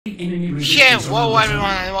Yeah, whoa everyone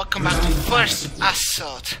and welcome back to First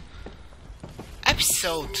Assault.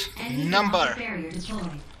 Episode number...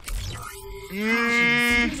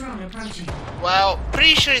 well,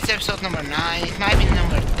 pretty sure it's episode number 9, it might be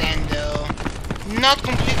number 10 though. Not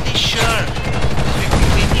completely sure, to be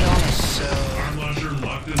completely honest, so...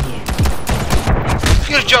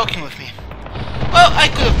 You're joking with me. Well, I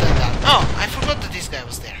could have done that. Oh, I forgot that this guy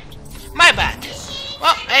was there. My bad.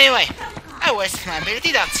 Well, anyway. I wasted my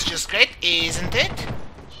ability, that's just great, isn't it?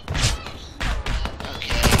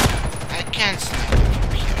 Okay, I can't snipe him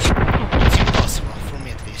from here. It's impossible, for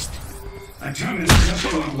me at least.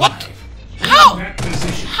 What? How?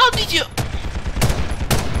 How did you...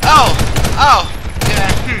 yeah,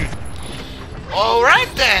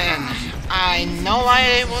 Alright then. I know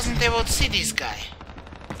why I wasn't able to see this guy.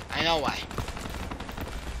 I know why.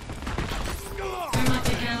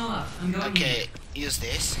 Okay, use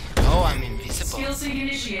this. Oh, I'm invisible. Skill sync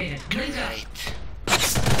initiated. Great.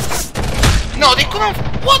 No, they couldn't.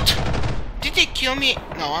 What? Did they kill me?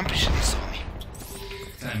 No, I'm pretty sure they saw me.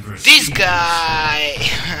 This guy.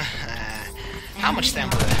 How much time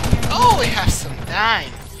do I have? Oh, we have some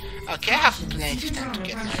time. Okay, I have plenty of time to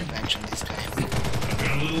get my revenge on this guy. I've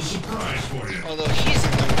got a little surprise for you. Although he's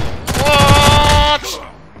in the... What?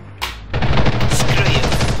 Screw you.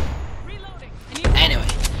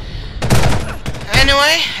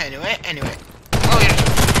 Anyway. Oh, you're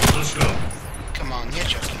joking. Let's go. Come on, you're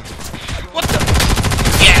joking. What the?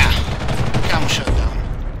 Yeah! Come shut down.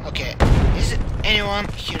 Okay, is it anyone?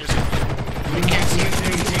 Here's one. We can't see it.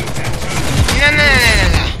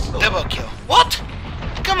 No. Double kill. What?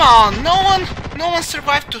 Come on, no one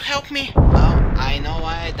survived to help me? Oh, I know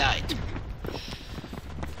why I died.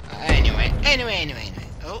 Anyway.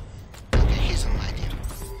 Oh, okay, he's on my team.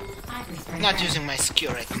 Not using my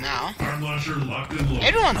skill right now. Arm launcher locked and loaded.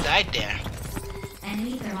 Everyone died there.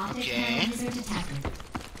 Okay.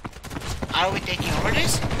 Are we taking over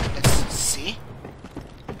this? Let's see.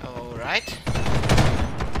 Alright.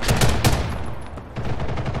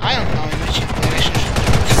 I don't know in which direction should we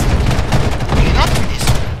go. Okay, not in this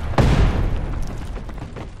one.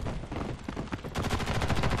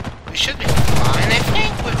 We should be fine, I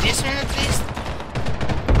think, with this one at least.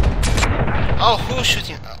 Oh, who's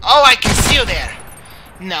shooting? Oh, I can see you there!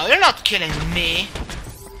 No, you're not killing me!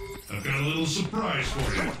 I've got a little surprise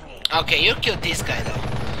for you. Okay, you killed this guy though.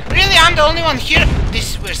 Really, I'm the only one here?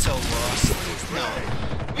 We're so lost. No.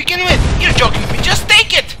 We can win! You're joking with me, just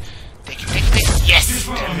take it! Take it. Yes!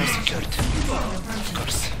 Terminal secured. Of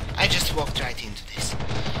course. I just walked right into this.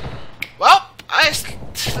 Well, I at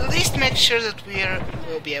least make sure that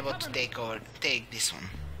we'll be able to take this one.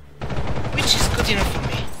 Which is good enough for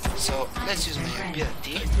me. So let's use my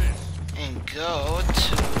ability and go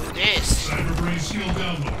to this. Cyberbrain skill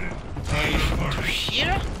downloaded. To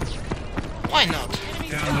here? Why not?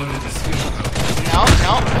 Downloaded the skill code. No.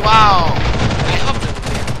 Wow. I hope that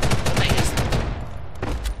will win, but I guess not.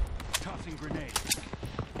 Tossing grenade.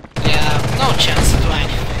 Yeah, no chance to do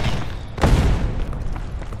anything.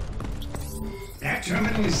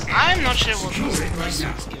 I'm not sure what this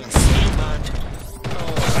is even saying, but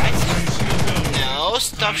alright. No,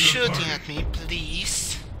 stop shooting at me,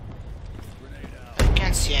 please. I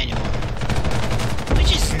can't see anyone.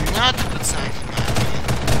 Which is not a good sign in my opinion.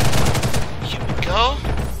 Here we go.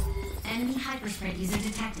 Enemy hyperspread user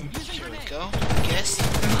detected. Here we go, I guess.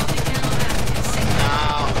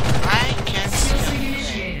 Now, I can't see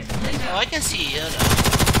anything. Oh, I can see you though.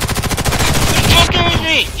 You're joking with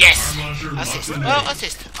me! Yes! Assist.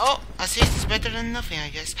 Oh, assist is better than nothing, I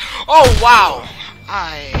guess. Oh, wow!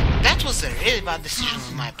 That was a really bad decision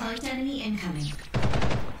on my part.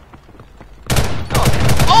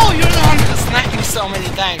 Oh, you're the one who sniped me so many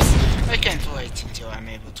times. I can't wait until I'm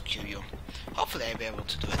able to kill you. Hopefully I'll be able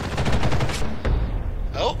to do it.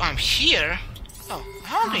 Oh, I'm here? Oh, I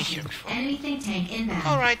haven't been here before. Enemy tank inbound.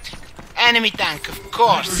 Alright. Enemy tank, of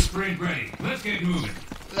course. Sprint ready. Let's get moving.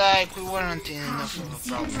 Like we weren't in enough of a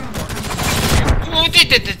problem.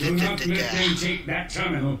 Take that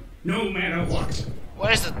terminal, no matter what.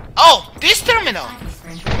 Where is it? Oh, this terminal!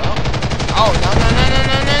 Oh,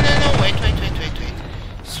 no. Wait.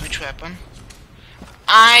 Switch weapon.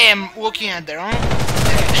 I am looking at the wrong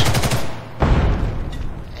direction.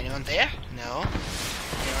 Anyone there? No.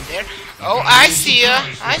 Anyone there? Oh, I see ya.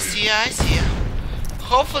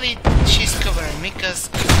 Hopefully she's covering me, cause...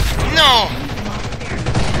 No!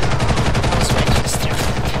 I was waiting to start.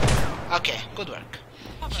 Okay, good work.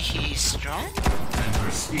 He's strong?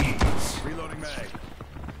 Reloading mag.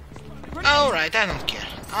 Alright, I don't care.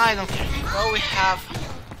 Well, we have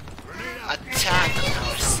a tank on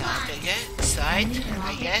our side, I guess. side,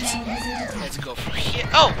 I guess. Let's go for here.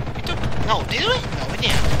 Oh, we took. No, did we? No, we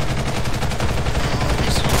didn't. No,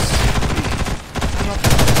 this was. I'm not.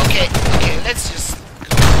 Okay, okay, let's just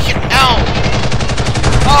go here. Ow!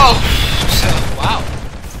 Oh! Wow.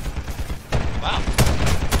 Wow.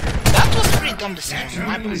 That was pretty dumb That decision on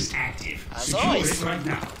my terminal is part. active. As Secure always. it right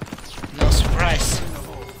now. No surprise.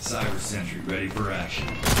 Cyber Sentry ready for action.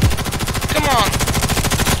 Come on!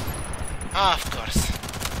 Ah, of course.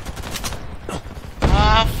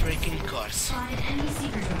 Ah, freaking course. Spotted enemy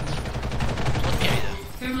seeker drone. What can we do?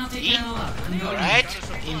 Thermoptic Eat. panel up. I'm going. Alright,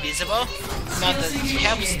 invisible. Not that it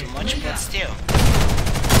helps too much, but still.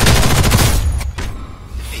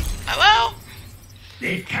 Defeat. Hello?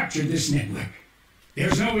 They've captured this network.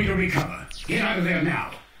 There's no way to recover. Get out of there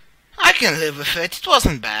now. I can live with it. It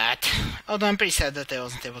wasn't bad. Although I'm pretty sad that I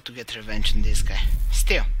wasn't able to get revenge on this guy.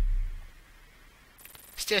 Still.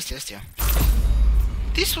 Still.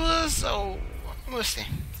 This was... oh... we'll see.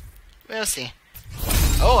 We'll see.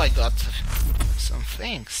 Oh, I got some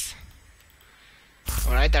things.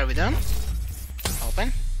 Alright, are we done?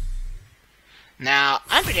 Open. Now,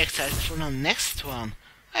 I'm pretty excited for the next one.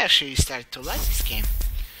 I actually started to like this game.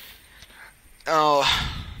 Oh...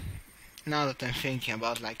 now that I'm thinking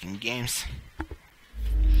about liking games.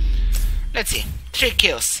 Let's see. 3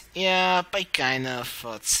 kills. Yep, I kind of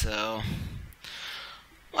thought so.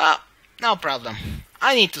 Well, no problem.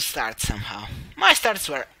 I need to start somehow. My starts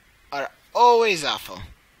are always awful.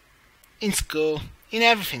 In school, in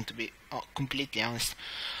everything to be completely honest.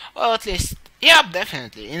 Well, at least, yep,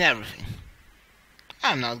 definitely, in everything.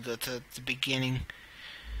 I'm not good at the beginning.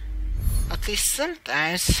 At least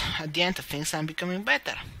sometimes, at the end of things, I'm becoming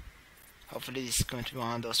better. Hopefully this is going to be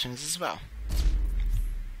one of those things as well.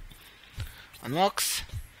 Unlocks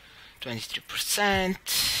 23%.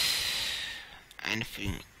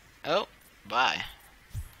 Anything? Oh, bye.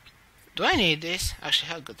 Do I need this? Actually,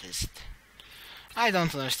 how good is it? I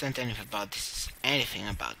don't understand anything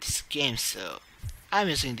about this game, so I'm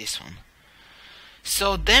using this one.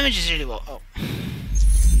 So damage is really low. Oh,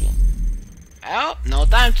 well, no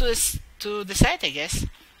time to decide, I guess.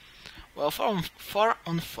 Well, 4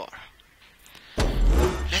 on 4.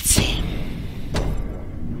 Let's see.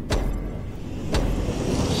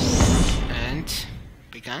 And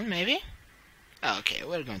begun, maybe? Oh, okay,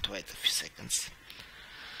 we're going to wait a few seconds.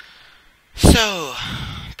 So,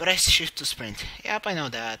 press shift to sprint. Yep, I know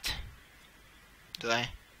that. Do I?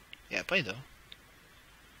 Yep, I do.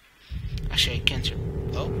 Actually, I can't.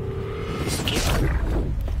 Oh, skip.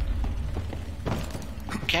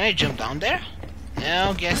 Can I jump down there?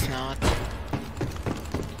 No, guess not.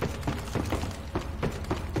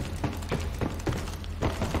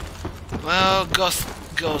 Well,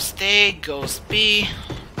 Ghost A, Ghost B.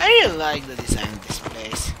 I really like the design of this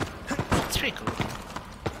place. It's pretty cool.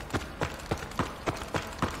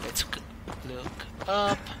 Let's look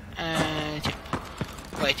up and yep.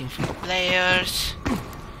 Waiting for the players.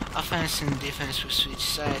 Offense and defense will switch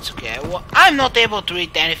sides. Okay, well, I'm not able to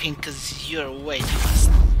read anything because you're way too fast.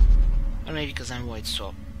 Or maybe because I'm way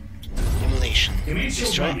slow. Emulation.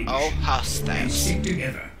 Destroy all hostiles. Stick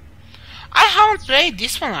together. I haven't played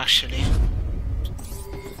this one actually.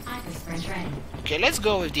 Hypersprint ready. Okay, let's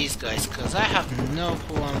go with these guys, because I have no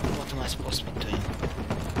clue on what am I supposed to be doing.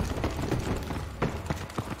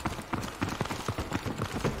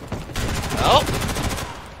 Oh!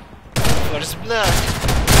 First blood.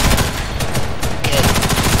 Okay.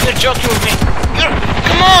 You're joking with me.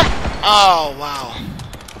 Come on! Oh, wow.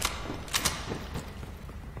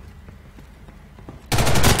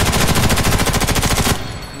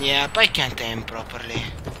 Yep, I can't aim properly.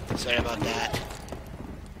 Sorry about that.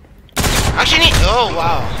 Actually, oh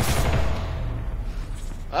wow.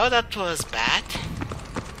 Oh, that was bad.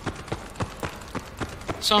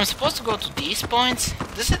 So I'm supposed to go to these points?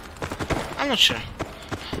 Does it? I'm not sure.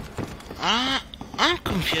 I'm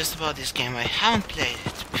confused about this game. I haven't played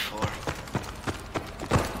it before.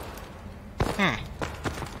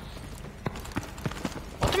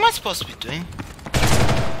 What am I supposed to be doing?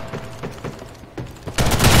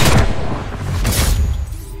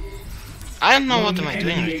 I don't know what am I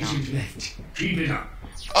doing right now. Keep it up.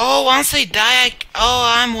 Oh, once I die,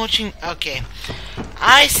 I'm watching. Okay,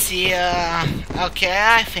 I see. Okay,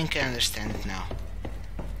 I think I understand it now.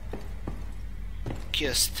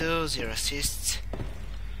 QS2, 0 assists.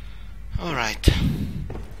 Alright.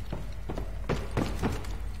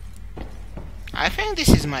 I think this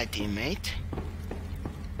is my teammate.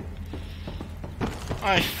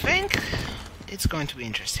 I think it's going to be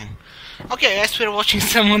interesting. Okay, I guess we're watching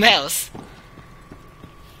someone else.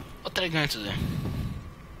 What are you going to do?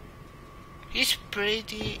 He's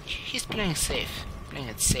playing safe. playing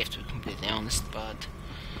it safe, to be completely honest, but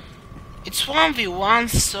it's 1v1,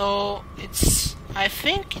 so I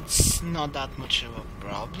think it's not that much of a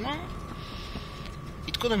problem.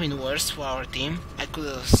 It could have been worse for our team. I could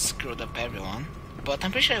have screwed up everyone, but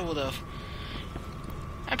I'm pretty sure I would have.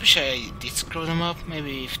 I'm pretty sure I did screw them up.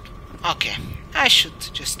 Maybe if... Okay, I should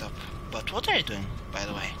just stop. But what are you doing, by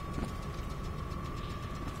the way?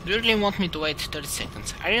 Do you really want me to wait 30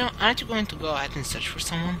 seconds? Aren't you going to go ahead and search for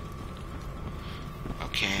someone?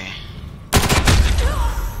 Okay.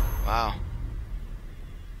 Wow.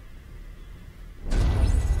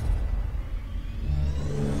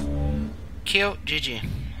 Kill, GG.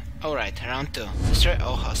 Alright, round 2. Destroy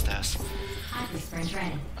all hostiles. Aqua sprint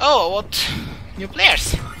ready. Oh, what? New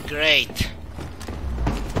players? Great.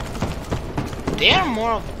 They are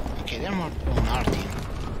more of... Okay, they're more on our team.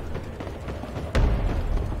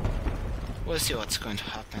 We'll see what's going to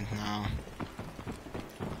happen now.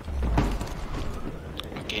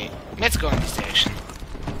 Okay, let's go in this direction.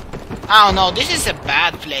 Oh no, this is a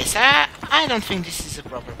bad place. I don't think this is a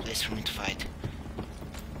proper place for me to fight.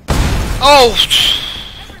 Oh!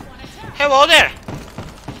 Hello there!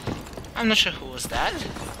 I'm not sure who was that.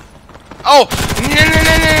 Oh!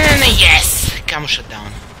 No, yes! Camo shut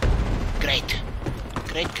down. Great.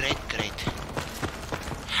 Great.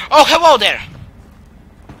 Oh, hello there!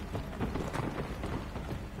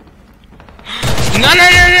 No!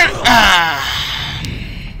 Ah!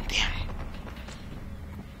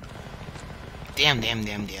 Damn.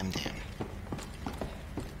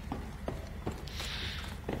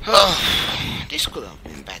 Oh, this could have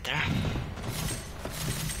been better.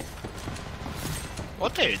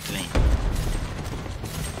 What are you doing?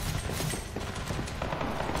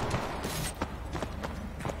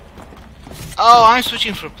 Oh, I'm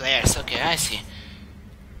switching for players. Okay, I see.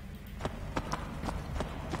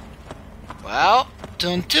 Well,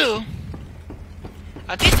 turn 2.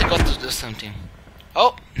 At least I got to do something.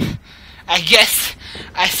 Oh, I guess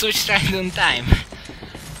I switched right on time.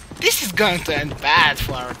 This is going to end bad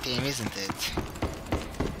for our team, isn't it?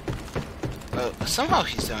 Well, somehow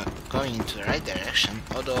he's going into the right direction,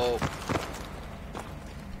 although...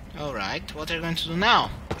 Alright, what are you going to do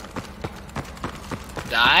now?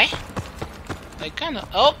 Die? I kinda...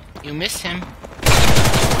 Oh, you missed him.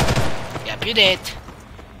 Yep, you did.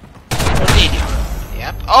 Or did you?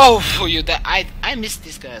 Yep. Oh, you died. I missed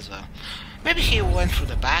this guy as well. Maybe he went through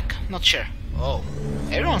the back, not sure. Oh,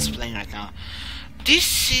 everyone's playing right now.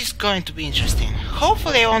 This is going to be interesting.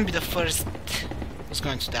 Hopefully I won't be the first who's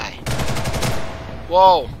going to die.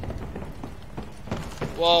 Whoa.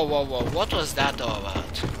 What was that all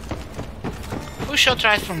about? Who shot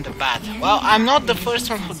right from the bat? Well, I'm not the first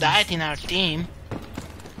one who died in our team.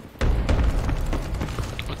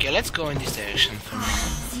 Okay, let's go in this direction for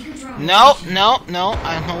now. No,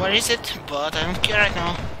 I don't know where is it, but I don't care right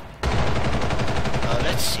now.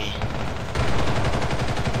 Let's see.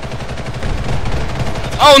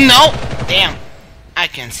 Oh no! Damn! I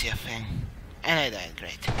can't see a thing. And I died,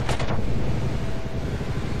 great.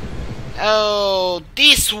 Oh,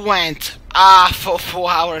 this went awful for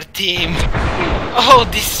our team. Oh,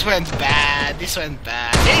 this went bad. Really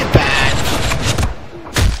bad.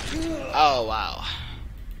 Oh, wow.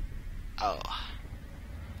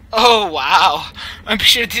 Oh, wow. I'm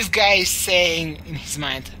sure this guy is saying in his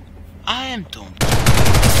mind, I am doomed.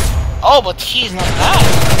 Oh, but he's not that.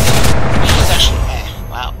 He's actually...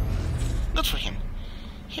 wow. Good for him.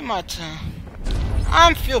 He might...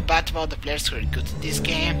 I feel bad about the players who are good at this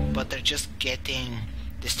game, but they're just getting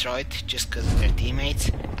destroyed just because of their teammates.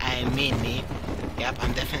 I mean me. Yep,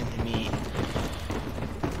 I'm definitely me.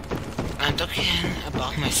 I'm talking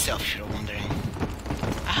about myself, if you're wondering.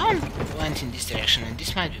 I haven't went in this direction and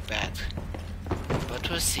this might be bad. But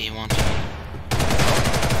we'll see, won't we?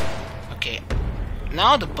 Okay.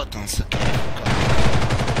 Now the buttons, okay.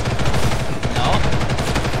 No.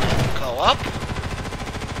 And go up.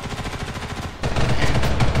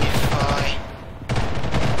 And if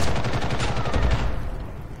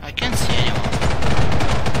I can't see anyone.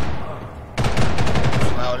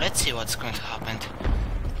 Well, let's see what's going to happen.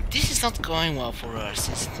 This is not going well for us,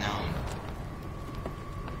 is it now?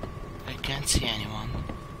 I can't see anyone.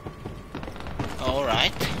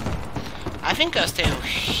 Alright. I think I'll stay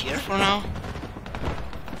here for now.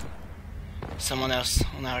 Someone else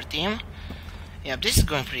on our team. Yep, this is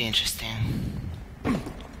going pretty interesting.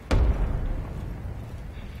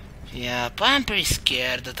 Yeah, but I'm pretty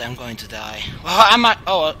scared that I'm going to die. Well,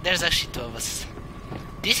 oh, there's actually 2 of us.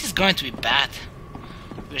 This is going to be bad.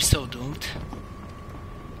 We're so doomed.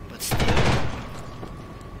 But still.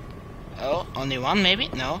 Oh, only one maybe?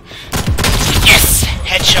 No. Yes!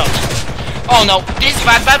 Headshot! Oh no, this is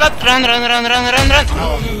bad, bad, bad. Run, run, run, run, run, run.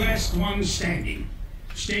 You're the last one standing.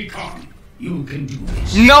 Stay calm. You can do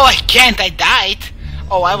this. No, I can't. I died.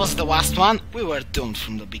 Oh, I was the last one. We were doomed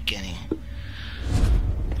from the beginning.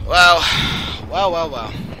 Well.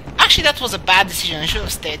 Actually, that was a bad decision. I should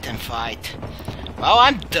have stayed and fight. Well,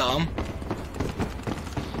 I'm dumb.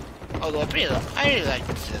 Although I really like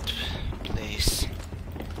that place.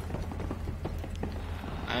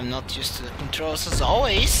 I'm not used to the controls as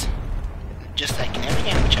always. Just like in every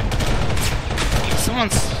game check. Okay,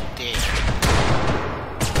 someone's there.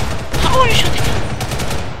 How are you shooting?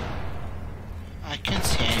 I can't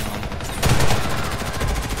see anyone.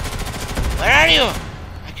 Where are you?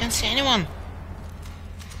 I can't see anyone.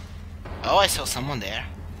 Oh, I saw someone there.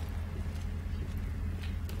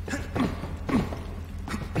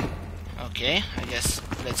 Okay, I guess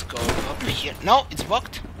let's go up here. No, it's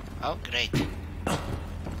blocked. Oh, great.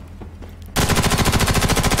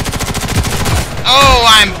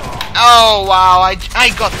 Oh wow!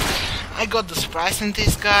 I got the surprise in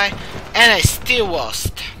this guy, and I still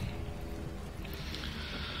lost.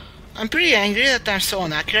 I'm pretty angry that I'm so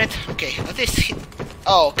inaccurate. Okay, at least hit.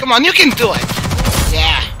 Oh, come on, you can do it.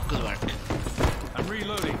 Yeah, good work. I'm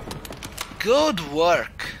reloading. Good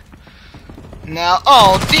work. Now,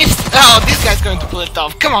 this guy's going to pull it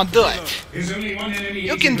off. Come on, do it. There's only one enemy.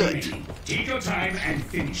 You can do it. remaining. Take your time and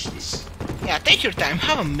finish this. Yeah, take your time.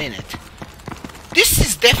 Have a minute. This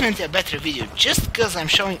is definitely a better video, just because I'm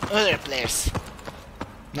showing other players.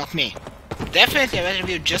 Not me. Definitely a better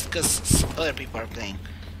video just because other people are playing.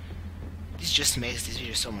 This just makes this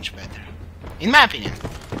video so much better. In my opinion.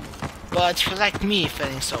 But if you like me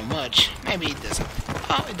failing so much, maybe it doesn't.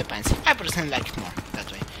 Oh, it depends. I personally like it more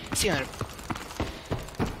that way. See other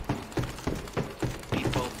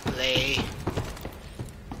people play.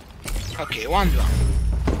 Okay, 1v1.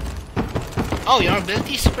 Oh, your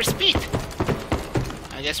ability is super speed.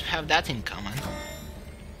 I guess we have that in common.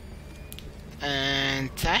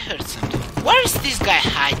 And I heard something. Where is this guy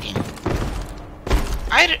hiding?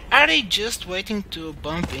 Are they just waiting to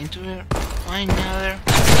bump into one another?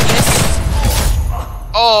 Yes.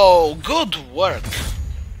 Oh, good work.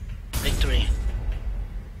 Victory.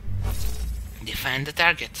 Defend the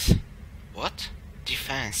targets. What?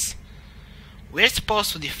 Defense. We're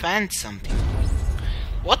supposed to defend something.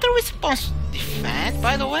 What are we supposed to defend,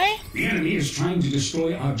 by the way? The enemy is trying to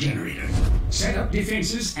destroy our generator. Set up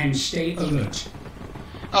defenses and stay alert.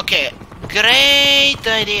 Okay, great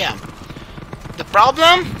idea. The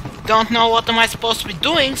problem? Don't know what am I supposed to be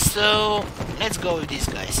doing, so let's go with these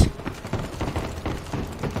guys.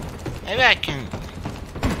 Maybe I can.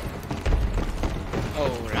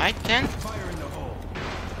 Alright then. Fire in the hole.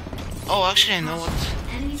 Oh, actually I know what.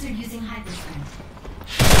 Enemies are using hypersprint.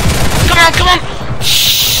 Come on!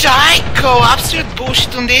 Psycho! Absolute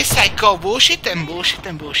bullshit on this. Psycho bullshit and bullshit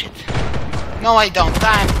and bullshit. No, I don't.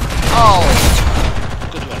 Oh,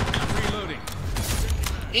 good work. I'm reloading.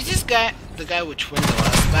 Is this guy the guy which won the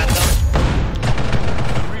last battle?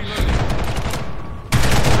 I'm reloading.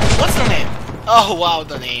 What's the name? Oh wow,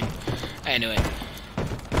 the name. Anyway.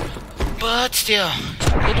 But still,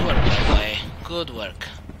 good work by the way. Good work.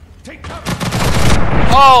 Take cover.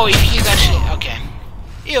 Oh, if he's actually... okay.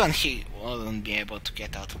 Even he wouldn't be able to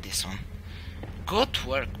get out of this one. Good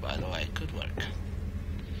work, by the way. Good work.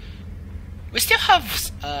 We still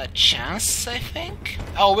have a chance, I think.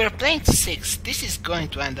 Oh, we're playing to 6. This is going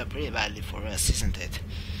to end up really badly for us, isn't it?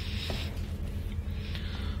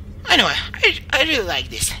 Anyway, I really like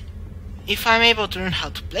this. If I'm able to learn how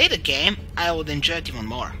to play the game, I would enjoy it even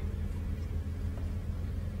more.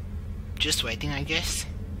 Just waiting, I guess.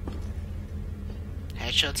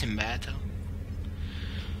 Headshots in battle.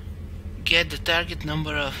 Get the target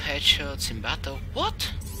number of headshots in battle.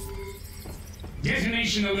 What?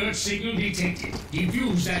 Detonation alert signal detected.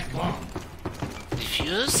 Defuse that bomb.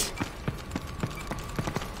 Defuse?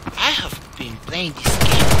 I have been playing this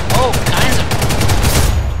game all kinds of...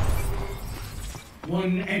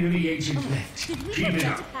 One enemy agent left. Keep it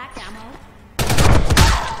up.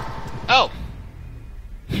 Oh.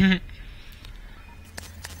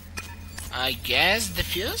 I guess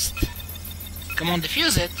defused? Come on,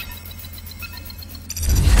 defuse it.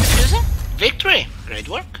 Defuse it? Victory! Great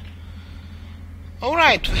work.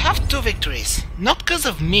 Alright, we have 2 victories. Not because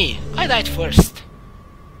of me. I died first.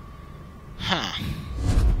 Huh.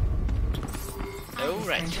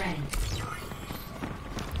 Alright.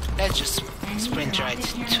 Let's just sprint right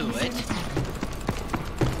to it.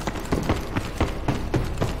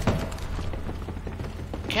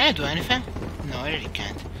 Can I do anything? No, I really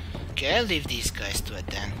can't. Okay, I'll leave these guys to it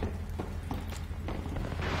then.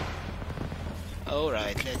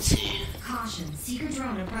 Alright, let's see. Caution, seeker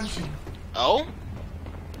drone approaching. Oh?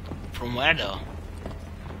 From where though?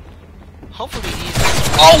 Hopefully these...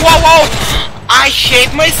 Oh, whoa, whoa! I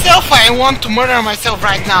hate myself! I want to murder myself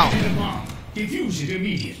right now! The bomb. Defuse it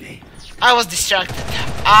immediately. I was distracted.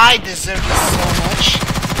 I deserve this so much.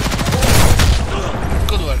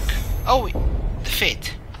 Good work. Oh,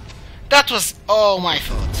 defeat. That was all my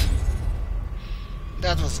fault.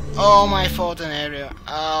 That was all my fault and everyone.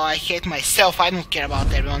 Oh, I hate myself. I don't care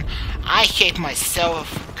about everyone. I hate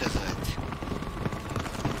myself because of it.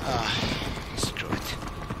 Screw it.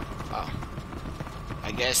 Oh.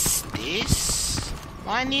 I guess this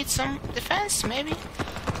might need some defense, maybe?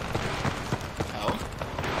 Oh.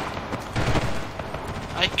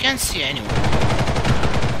 I can't see anyone.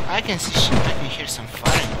 I can hear some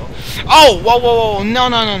firing. Oh, whoa, whoa, whoa, no,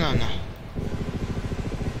 no, no, no, no.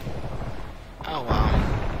 Oh, wow.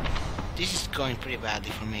 This is going pretty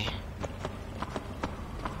badly for me.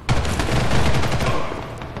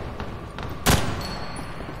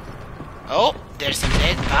 Oh, there's some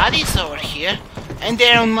dead bodies over here. And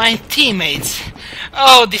they're on my teammates.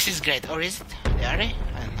 Oh, this is great. Or is it? Are they?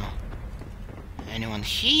 I don't know. Anyone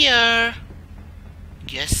here?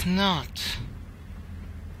 Guess not.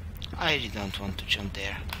 I really don't want to jump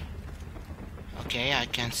there. Okay, I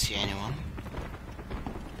can't see anyone.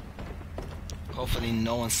 Hopefully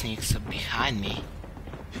no one sneaks up behind me.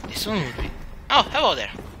 This one would be... Oh, hello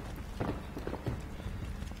there.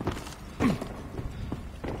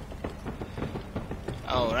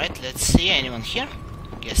 Alright, let's see. Anyone here?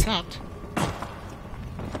 Guess not.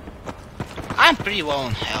 I'm pretty well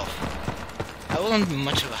on health. I wouldn't be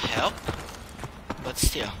much of a help, but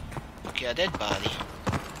still. Okay, a dead body.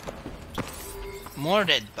 More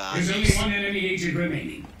dead bodies. There's only one enemy agent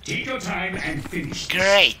remaining. Take your time and finish this.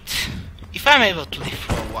 Great. If I'm able to live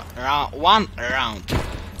for one round,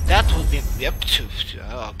 that would be... Yep,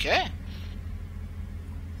 okay.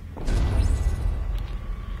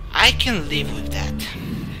 I can live with that.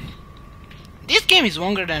 This game is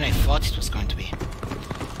longer than I thought it was going to be.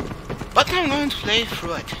 But I'm going to play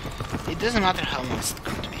through it. It doesn't matter how long it's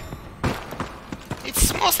going to be.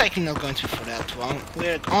 It's most likely not going to be for that long.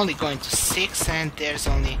 We're only going to 6 and there's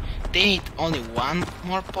only... They need only one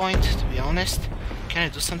more point, to be honest. Can I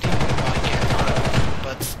do something? No, I can't.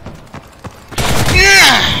 But...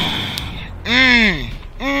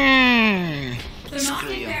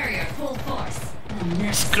 Screw you. Barrier full force.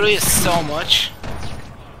 Screw you so much.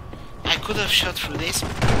 I could have shot through this.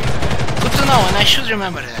 Good to know, and I should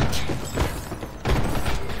remember that.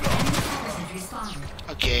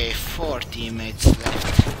 Okay, 4 teammates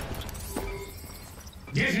left.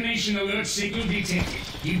 Detonation alert signal detected.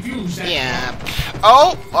 Defuse that. Yeah.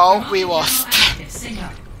 Oh, we lost. Active. Sync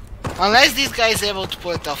up. Unless this guy is able to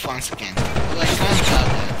pull it off once again. Well, I can't doubt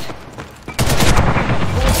that.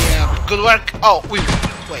 Yeah, good work. Oh, wait.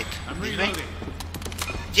 I'm Did we reloading.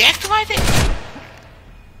 deactivate it?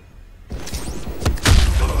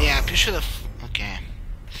 Yeah, you should have. Okay.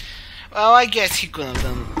 Well, I guess he couldn't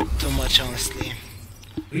have done too much, honestly.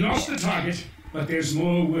 We lost the target, but there's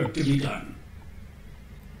more work to be done.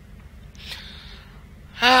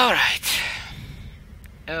 Alright.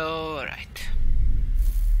 Alright.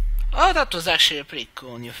 Oh, that was actually a pretty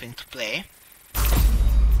cool new thing to play.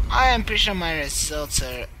 I am pretty sure my results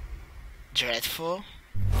are dreadful.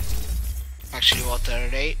 Actually, what are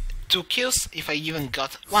they? 2 kills, if I even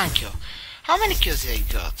got 1 kill. How many kills did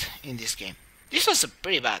I got in this game? This was a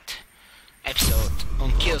pretty bad episode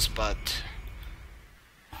on kills, but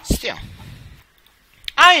still.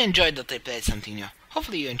 I enjoyed that I played something new.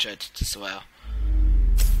 Hopefully you enjoyed it as well.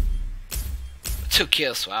 2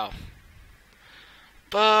 kills, wow.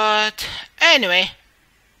 But anyway,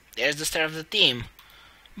 there's the start of the team.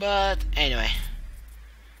 But anyway,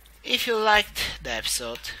 if you liked the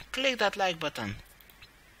episode, click that like button.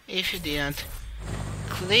 If you didn't,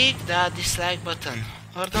 click that dislike button.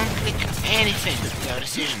 Or don't click anything, your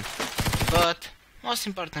decision. But most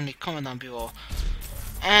importantly, comment down below.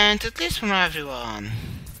 And at least from everyone,